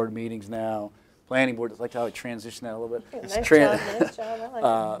 Select Board meetings now, Planning Board. I like how I transition that a little bit. Nice job, nice job. I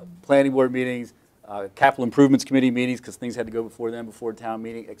like it. Planning Board meetings, Capital Improvements Committee meetings, because things had to go before them, before town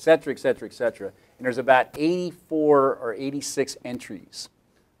meeting, et cetera, et cetera, et cetera. And there's about 84 or 86 entries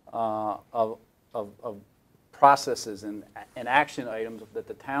of processes and action items that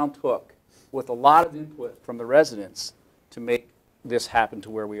the town took with a lot of input from the residents to make this happen to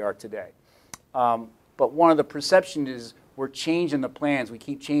where we are today. But one of the perceptions is we're changing the plans. We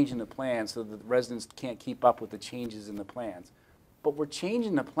keep changing the plans so that the residents can't keep up with the changes in the plans. But we're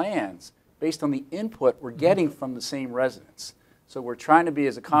changing the plans based on the input we're getting from the same residents. So we're trying to be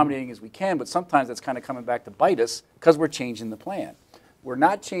as accommodating as we can, but sometimes that's kind of coming back to bite us because we're changing the plan. We're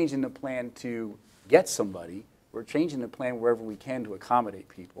not changing the plan to get somebody. We're changing the plan wherever we can to accommodate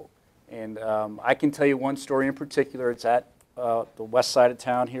people. And I can tell you one story in particular. It's at the west side of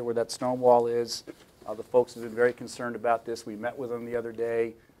town here where that stone wall is. The folks have been very concerned about this. We met with them the other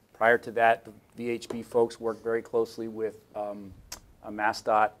day. Prior to that, the VHB folks worked very closely with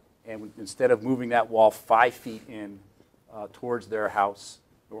MassDOT, and instead of moving that wall 5 feet in towards their house,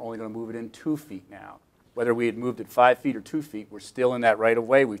 we're only going to move it in 2 feet now. Whether we had moved it 5 feet or 2 feet, we're still in that right of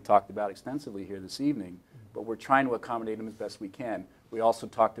way we've talked about extensively here this evening, but we're trying to accommodate them as best we can. We also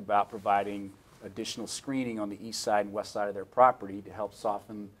talked about providing additional screening on the east side and west side of their property to help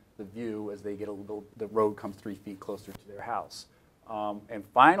soften the view as they get the road comes 3 feet closer to their house. And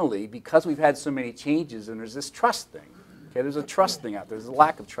finally, because we've had so many changes, and there's this trust thing, okay, there's a trust thing out there. There's a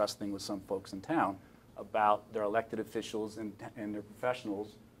lack of trust thing with some folks in town about their elected officials and their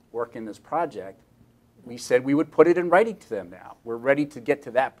professionals working this project. We said we would put it in writing to them now. We're ready to get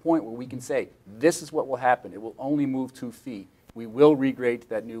to that point where we can say, this is what will happen. It will only move 2 feet. We will regrade to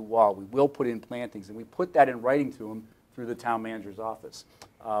that new wall. We will put in plantings. And we put that in writing to them through the town manager's office.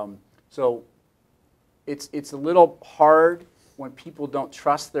 So it's a little hard when people don't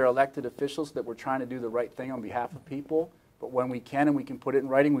trust their elected officials that we're trying to do the right thing on behalf of people. But when we can and we can put it in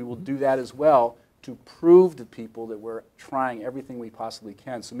writing, we will do that as well to prove to people that we're trying everything we possibly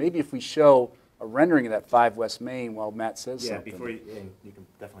can. So maybe if we show a rendering of that 5 West Main while Matt says something. Yeah, before you, and you can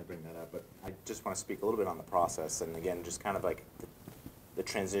definitely bring that up, but I just want to speak a little bit on the process, and again, just kind of like the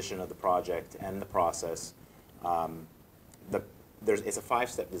transition of the project and the process. It's a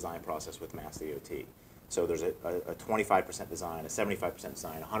 5-step design process with Mass DOT. So there's a 25% design, a 75%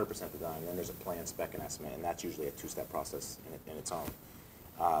 design, 100% design, and then there's a plan, spec, and estimate, and that's usually a two-step process in its own.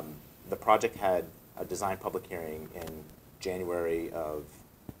 The project had a design public hearing in January of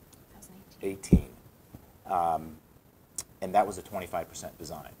 2018, and that was a 25%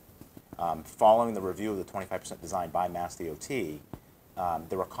 design. Following the review of the 25% design by Mass DOT,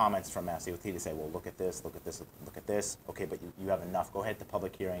 there were comments from Mass DOT to say, well, look at this, look at this, look at this. Okay, but you have enough. Go ahead to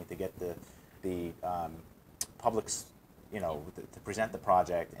public hearing to get the public's, to present the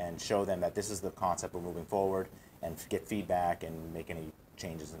project and show them that this is the concept we're moving forward and get feedback and make any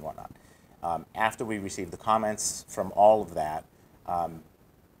changes and whatnot. After we received the comments from all of that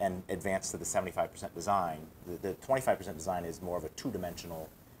and advanced to the 75% design, the 25% design is more of a two-dimensional.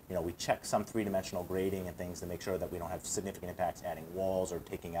 We check some three-dimensional grading and things to make sure that we don't have significant impacts adding walls or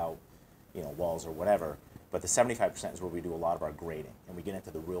taking out, walls or whatever. But the 75% is where we do a lot of our grading, and we get into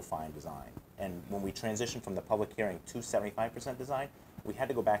the real fine design. And when we transitioned from the public hearing to 75% design, we had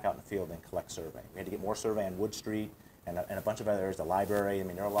to go back out in the field and collect survey. We had to get more survey on Wood Street and a bunch of other areas, the library. I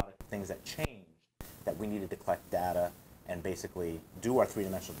mean, there are a lot of things that changed that we needed to collect data and basically do our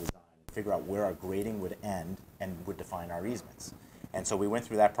three-dimensional design, figure out where our grading would end and would define our easements. And so we went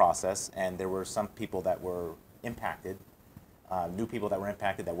through that process, and there were some people that were impacted, new people that were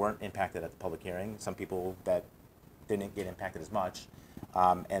impacted that weren't impacted at the public hearing, some people that didn't get impacted as much,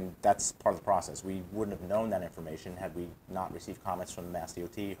 and that's part of the process. We wouldn't have known that information had we not received comments from the Mass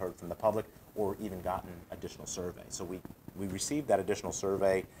DOT, heard from the public, or even gotten additional survey. So we received that additional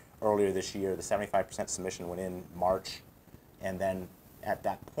survey earlier this year. The 75% submission went in March, and then at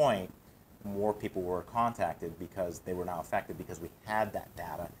that point, more people were contacted because they were now affected because we had that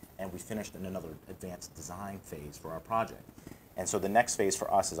data and we finished in another advanced design phase for our project. And so the next phase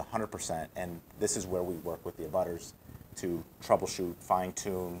for us is 100%, and this is where we work with the abutters to troubleshoot,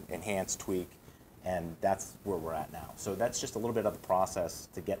 fine-tune, enhance, tweak, and that's where we're at now. So that's just a little bit of the process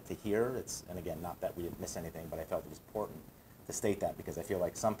to get to here. And again, not that we didn't miss anything, but I felt it was important to state that because I feel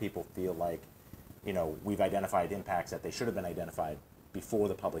like some people feel like, we've identified impacts that they should have been identified before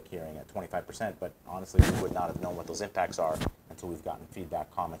the public hearing at 25%, but honestly, we would not have known what those impacts are until we've gotten feedback,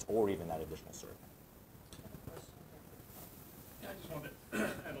 comments, or even that additional survey. Yeah, I just wanted to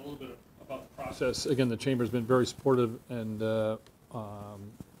add a little bit about the process. Again, the Chamber's been very supportive and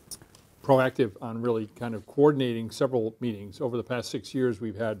proactive on really kind of coordinating several meetings. Over the past 6 years,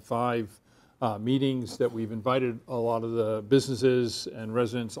 we've had 5 meetings that we've invited a lot of the businesses and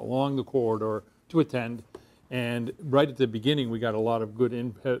residents along the corridor to attend. And right at the beginning, we got a lot of good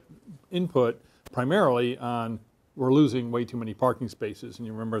input primarily on we're losing way too many parking spaces. And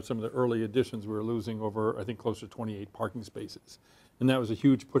you remember some of the early additions, we were losing over, I think, close to 28 parking spaces. And that was a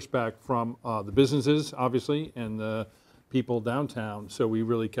huge pushback from the businesses, obviously, and the people downtown. So we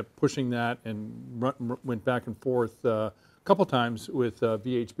really kept pushing that and went back and forth a couple times with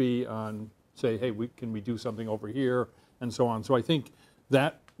VHB on, say, hey, can we do something over here, and so on. So I think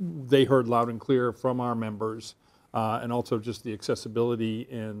that they heard loud and clear from our members, and also just the accessibility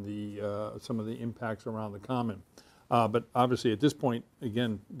and the some of the impacts around the common. But obviously at this point,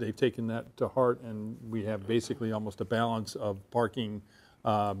 again, they've taken that to heart, and we have basically almost a balance of parking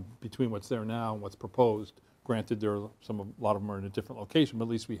between what's there now and what's proposed. Granted, there are a lot of them are in a different location, but at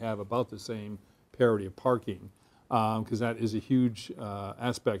least we have about the same parity of parking, because that is a huge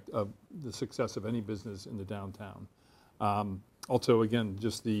aspect of the success of any business in the downtown. Also, again,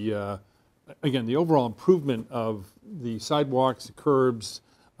 just the overall improvement of the sidewalks, the curbs,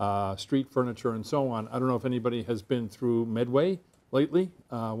 street furniture, and so on. I don't know if anybody has been through Medway lately,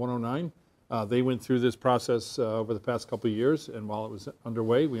 109. They went through this process over the past couple of years, and while it was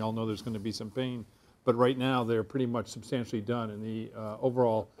underway, we all know there's going to be some pain. But right now, they're pretty much substantially done, and the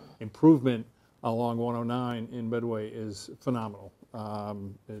overall improvement along 109 in Medway is phenomenal.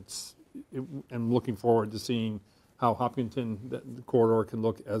 I'm looking forward to seeing how Hopkinton, the corridor, can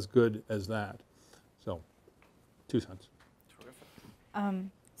look as good as that. So, 2 cents.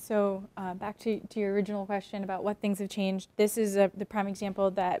 So back to your original question about what things have changed. This is the prime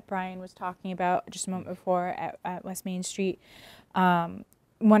example that Brian was talking about just a moment before at West Main Street.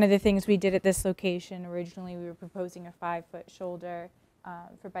 One of the things we did at this location, originally we were proposing a 5-foot shoulder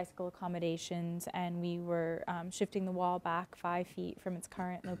for bicycle accommodations, and we were shifting the wall back 5 feet from its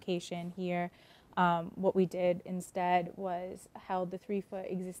current location here. What we did instead was held the 3-foot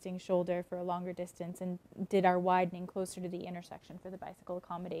existing shoulder for a longer distance and did our widening closer to the intersection for the bicycle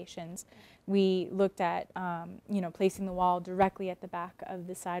accommodations. We looked at, placing the wall directly at the back of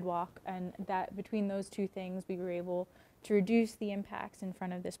the sidewalk, and that between those two things, we were able to reduce the impacts in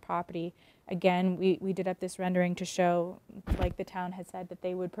front of this property. Again, we did up this rendering to show, like the town had said, that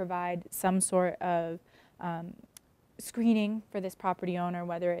they would provide some sort of screening for this property owner,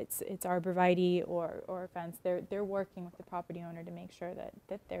 whether it's arborvitae or fence. They're working with the property owner to make sure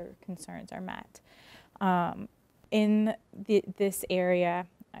that their concerns are met. In this area,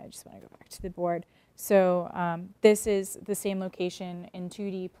 I just want to go back to the board. So this is the same location in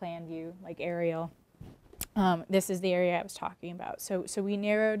 2D plan view, like aerial. This is the area I was talking about. So we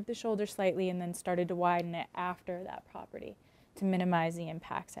narrowed the shoulder slightly and then started to widen it after that property to minimize the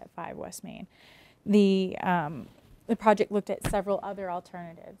impacts at 5 West Main. The project looked at several other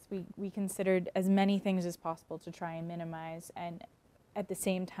alternatives. We considered as many things as possible to try and minimize and at the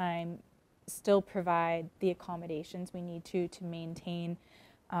same time still provide the accommodations we need to maintain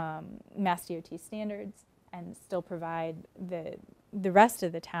Mass DOT standards and still provide the rest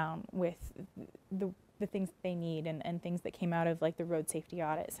of the town with the things that they need and things that came out of like the road safety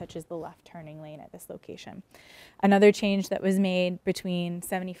audit, such as the left turning lane at this location. Another change that was made between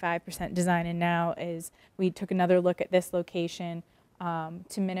 75% design and now is we took another look at this location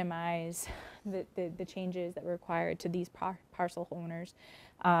to minimize the changes that were required to these parcel owners.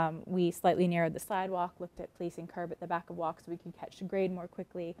 We slightly narrowed the sidewalk, looked at placing curb at the back of walk so we could catch the grade more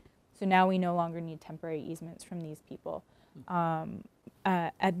quickly. So now we no longer need temporary easements from these people.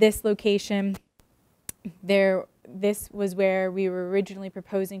 At this location, this was where we were originally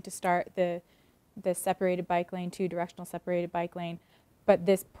proposing to start the separated bike lane, 2-directional separated bike lane, but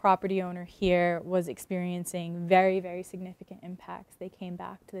this property owner here was experiencing very, very significant impacts. They came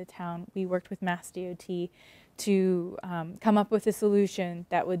back to the town. We worked with Mass DOT to come up with a solution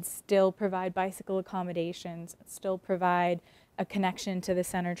that would still provide bicycle accommodations, still provide a connection to the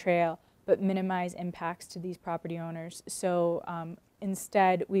center trail, but minimize impacts to these property owners. So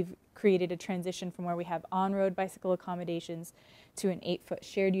instead, we've created a transition from where we have on-road bicycle accommodations to an 8-foot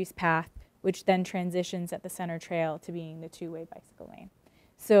shared use path, which then transitions at the center trail to being the 2-way bicycle lane.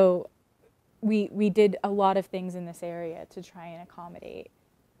 So we did a lot of things in this area to try and accommodate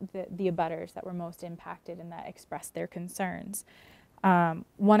the abutters that were most impacted and that expressed their concerns.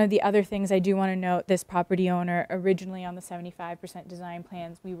 One of the other things I do want to note, this property owner, originally on the 75% design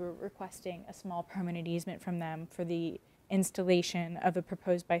plans, we were requesting a small permanent easement from them for the installation of a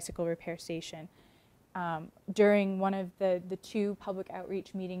proposed bicycle repair station. During one of the 2 public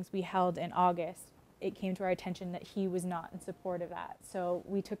outreach meetings we held in August, it came to our attention that he was not in support of that. So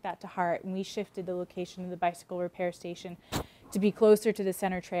we took that to heart and we shifted the location of the bicycle repair station to be closer to the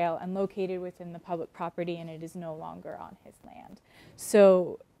center trail and located within the public property, and it is no longer on his land.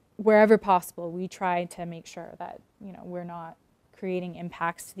 So wherever possible, we try to make sure that we're not creating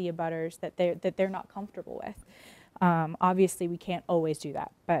impacts to the abutters that they're not comfortable with. Obviously, we can't always do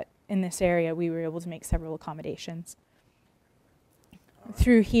that, but in this area, we were able to make several accommodations.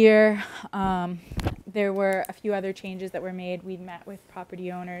 Through here, there were a few other changes that were made. We met with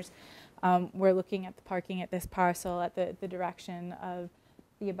property owners. We're looking at the parking at this parcel at the direction of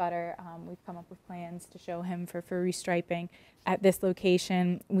the abutter. We've come up with plans to show him for restriping. At this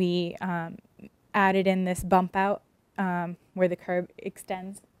location, we added in this bump out where the curb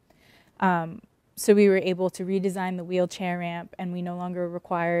extends. So we were able to redesign the wheelchair ramp, and we no longer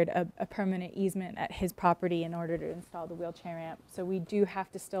required a permanent easement at his property in order to install the wheelchair ramp. So we do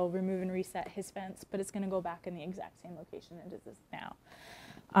have to still remove and reset his fence, but it's going to go back in the exact same location it is now.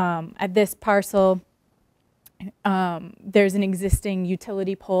 At this parcel, there's an existing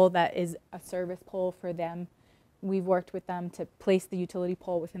utility pole that is a service pole for them. We've worked with them to place the utility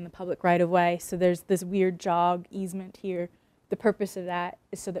pole within the public right-of-way. So there's this weird jog easement here. The purpose of that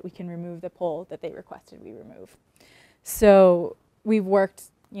is so that we can remove the pole that they requested we remove. So we've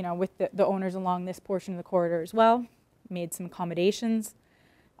worked, with the owners along this portion of the corridor as well, made some accommodations.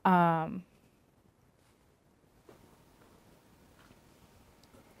 Up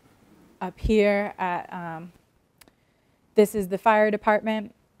here at, this is the fire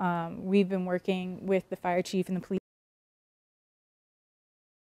department. We've been working with the fire chief and the police